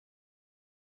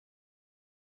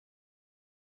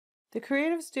The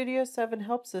Creative Studio 7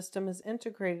 help system is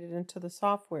integrated into the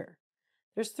software.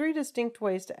 There's 3 distinct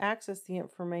ways to access the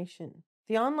information.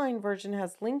 The online version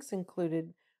has links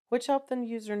included, which help the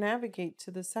user navigate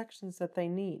to the sections that they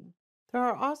need. There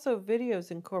are also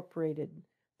videos incorporated.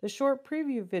 The short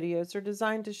preview videos are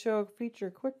designed to show a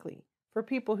feature quickly for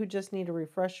people who just need a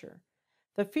refresher.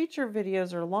 The feature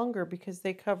videos are longer because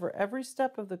they cover every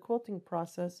step of the quilting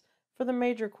process for the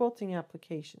major quilting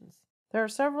applications. There are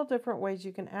several different ways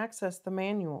you can access the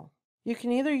manual. You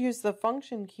can either use the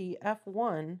function key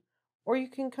F1, or you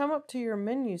can come up to your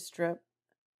menu strip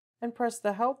and press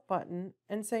the Help button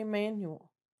and say Manual.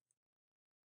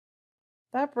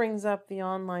 That brings up the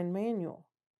online manual.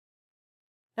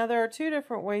 Now there are 2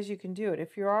 different ways you can do it.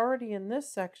 If you're already in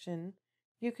this section,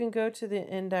 you can go to the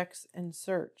index and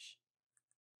search.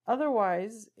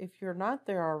 Otherwise, if you're not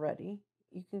there already,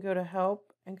 you can go to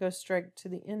Help and go straight to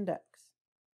the index.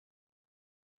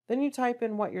 Then you type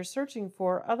in what you're searching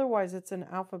for, otherwise it's in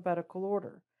alphabetical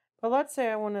order. But let's say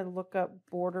I want to look up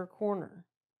border corner.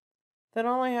 Then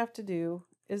all I have to do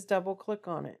is double click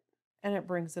on it and it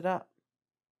brings it up.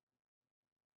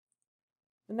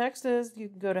 The next is you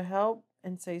can go to Help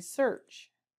and say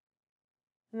Search.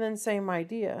 And then same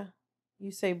idea.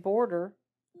 You say border,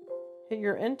 hit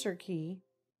your Enter key,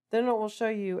 then it will show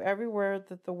you everywhere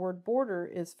that the word border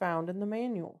is found in the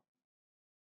manual.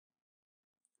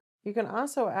 You can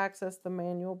also access the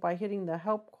manual by hitting the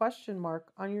Help question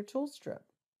mark on your tool strip.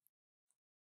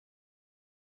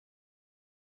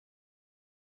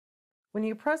 When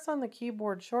you press on the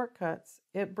keyboard shortcuts,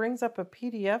 it brings up a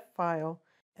PDF file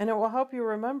and it will help you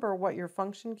remember what your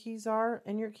function keys are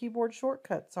and your keyboard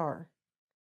shortcuts are.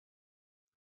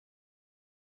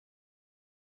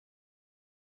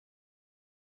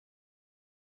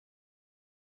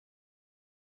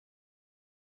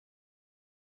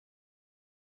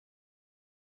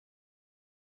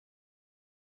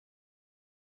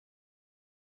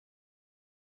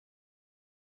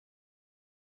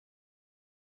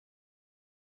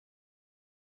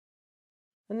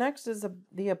 The next is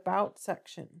the About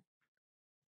section.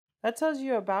 That tells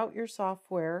you about your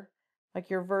software, like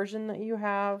your version that you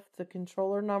have, the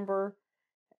controller number,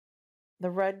 the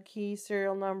red key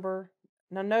serial number.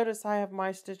 Now notice I have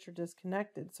my stitcher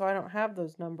disconnected, so I don't have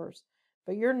those numbers,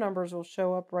 but your numbers will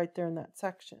show up right there in that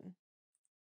section.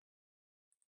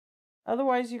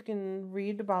 Otherwise, you can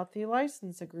read about the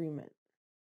license agreement.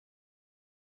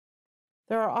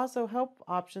 There are also help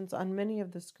options on many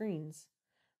of the screens.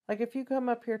 Like if you come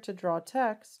up here to draw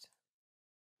text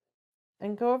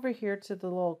and go over here to the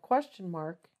little question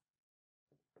mark,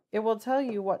 it will tell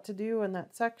you what to do in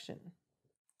that section.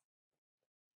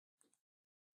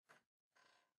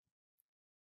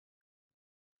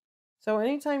 So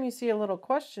anytime you see a little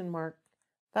question mark,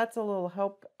 that's a little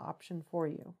help option for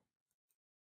you.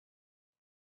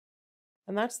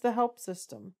 And that's the help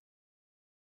system.